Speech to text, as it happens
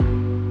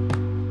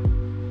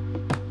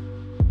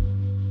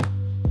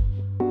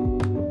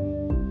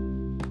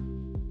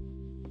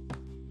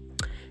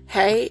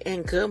Hey,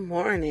 and good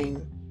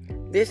morning.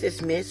 This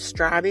is Miss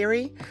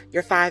Strawberry,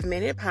 your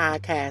 5-minute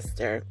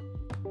podcaster.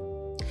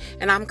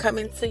 And I'm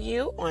coming to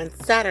you on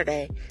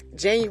Saturday,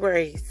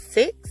 January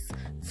 6th,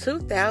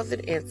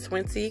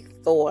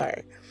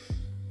 2024.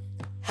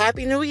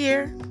 Happy New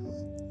Year.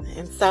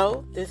 And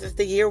so, this is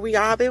the year we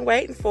all been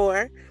waiting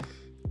for.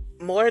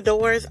 More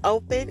doors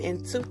open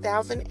in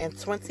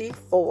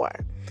 2024.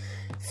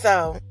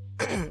 So,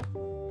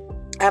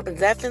 I've been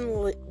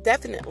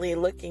definitely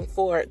looking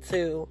forward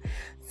to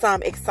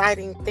some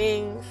exciting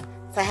things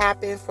to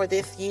happen for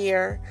this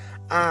year.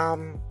 I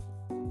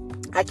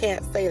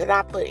can't say that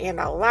I put in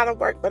a lot of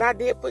work, but I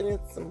did put in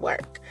some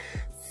work.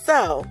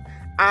 So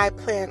I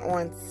plan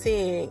on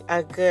seeing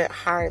a good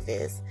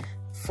harvest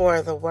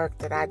for the work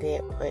that I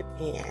did put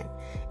in.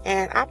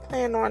 And I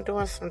plan on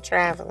doing some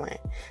traveling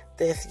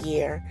this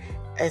year,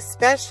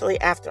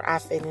 especially after I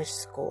finish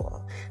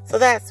school. So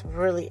that's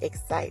really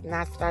exciting.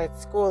 I start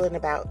school in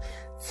about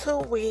 2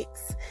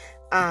 weeks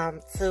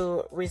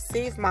to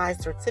receive my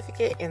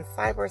certificate in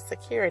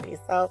cybersecurity.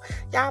 So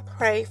y'all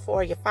pray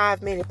for your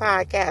 5-minute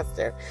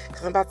podcaster,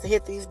 because I'm about to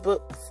hit these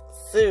books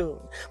soon.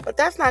 But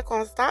that's not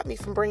going to stop me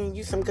from bringing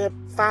you some good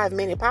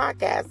 5-minute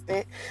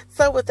podcasting.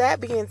 So with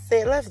that being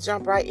said, let's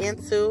jump right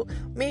into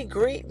me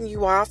greeting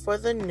you all for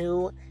the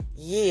new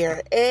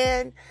year.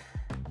 And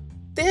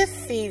this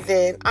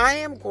season, I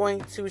am going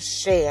to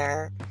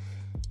share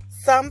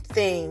some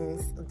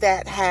things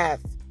that have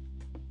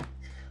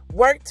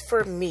worked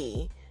for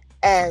me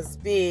as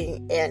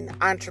being an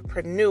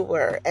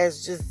entrepreneur,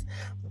 as just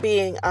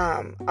being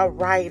a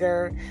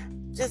writer,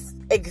 just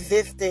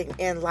existing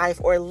in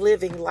life or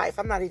living life.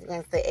 I'm not even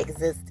going to say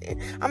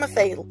existing. I'm going to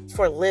say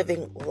for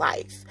living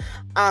life.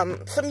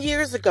 Some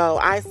years ago,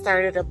 I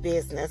started a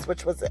business,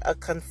 which was a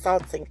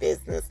consulting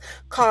business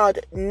called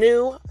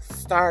New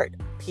Start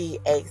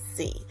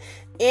PAC.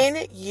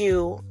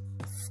 NU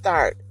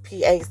Start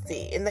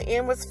PAC. And the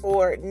N was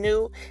for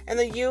new and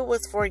the U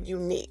was for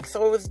unique.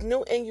 So it was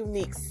New and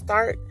Unique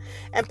Start.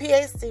 And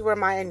PAC were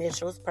my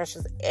initials,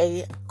 Precious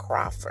A.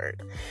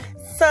 Crawford.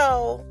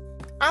 So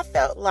I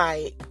felt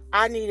like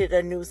I needed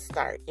a new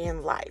start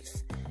in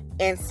life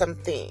and some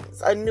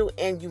things, a new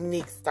and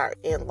unique start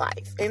in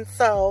life. And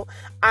so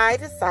I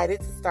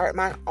decided to start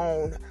my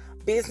own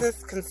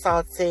business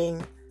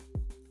consulting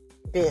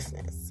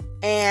business.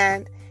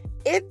 And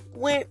it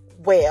went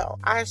well.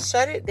 I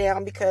shut it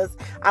down because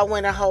I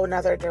went a whole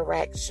nother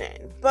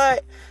direction.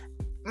 But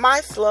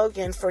my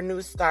slogan for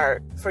New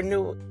Start PAC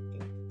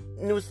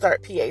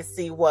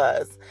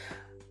was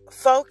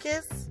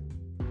focus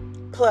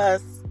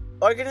plus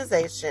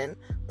organization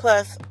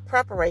plus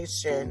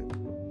preparation,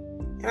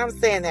 and I'm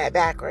saying that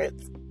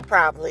backwards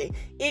probably,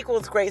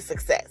 equals great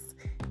success.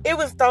 It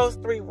was those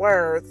 3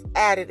 words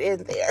added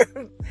in there.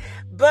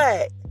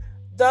 But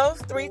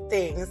those 3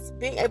 things,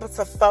 being able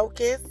to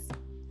focus,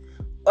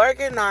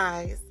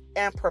 organize,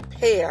 and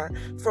prepare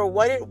for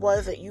what it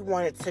was that you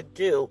wanted to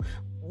do,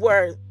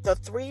 were the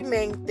 3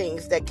 main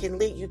things that can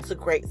lead you to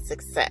great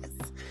success.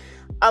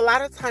 A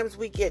lot of times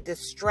we get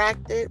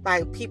distracted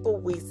by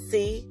people we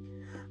see,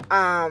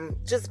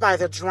 just by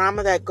the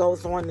drama that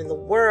goes on in the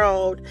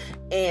world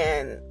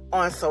and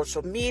on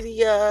social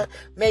media,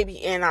 maybe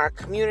in our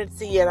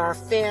community, in our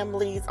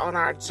families, on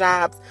our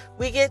jobs.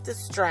 We get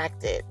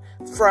distracted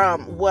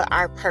from what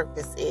our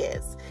purpose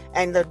is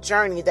and the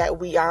journey that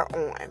we are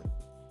on.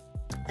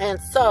 And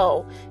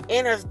so,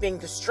 in us being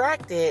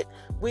distracted,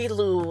 we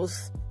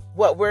lose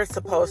what we're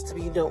supposed to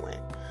be doing.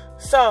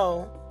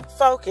 So,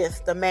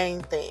 focus, the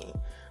main thing.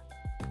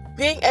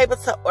 Being able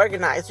to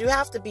organize, you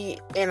have to be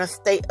in a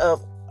state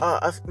of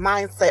a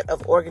mindset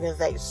of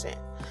organization,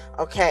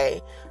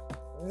 okay?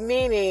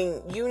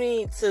 Meaning you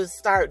need to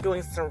start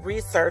doing some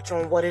research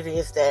on what it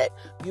is that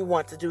you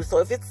want to do. So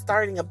if it's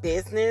starting a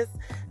business,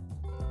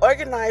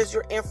 organize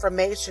your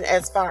information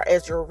as far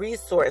as your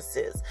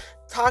resources,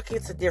 talking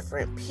to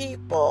different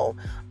people,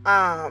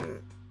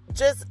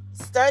 just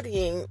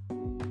studying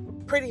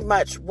pretty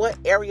much what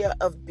area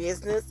of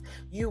business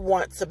you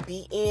want to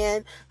be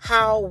in,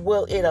 how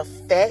will it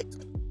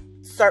affect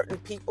certain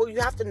people. You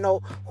have to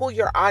know who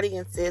your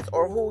audience is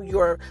or who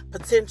your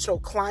potential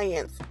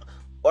clients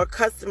or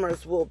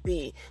customers will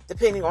be,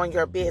 depending on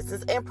your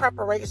business. And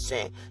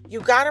preparation.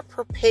 You got to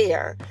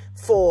prepare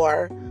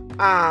for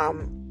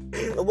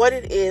what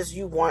it is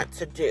you want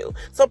to do.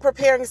 So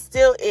preparing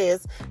still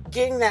is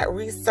getting that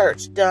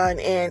research done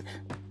and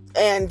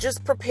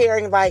just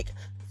preparing like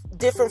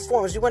different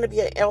forms. You want to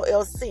be an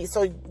LLC,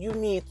 so you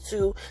need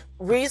to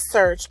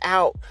research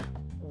out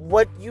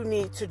what you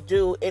need to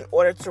do in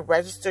order to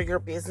register your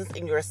business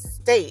in your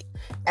state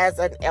as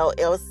an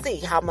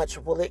LLC. How much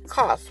will it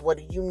cost? What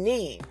do you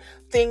need?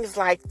 Things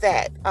like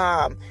that.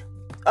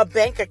 A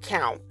bank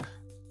account,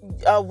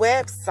 a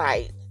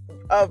website,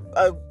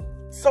 a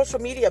social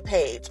media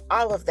page,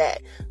 all of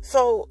that.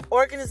 So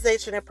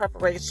organization and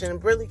preparation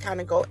really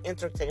kind of go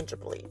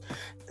interchangeably.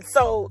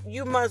 So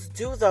you must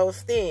do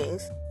those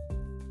things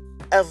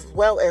as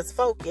well as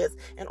focus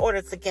in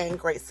order to gain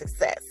great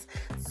success.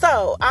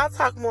 So I'll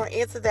talk more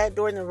into that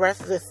during the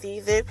rest of the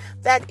season.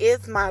 That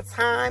is my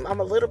time. I'm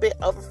a little bit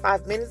over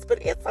 5 minutes,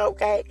 but it's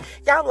okay.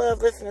 Y'all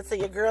love listening to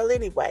your girl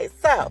anyway.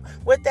 So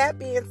with that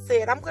being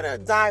said, I'm going to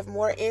dive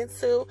more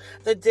into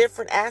the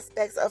different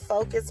aspects of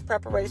focus,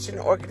 preparation,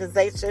 and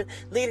organization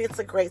leading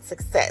to great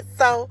success.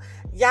 So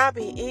y'all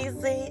be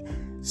easy.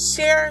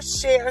 Share,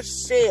 share,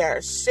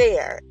 share,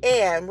 share.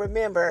 And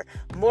remember,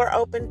 more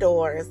open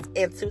doors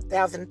in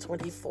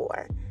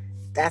 2024.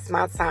 That's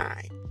my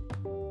time.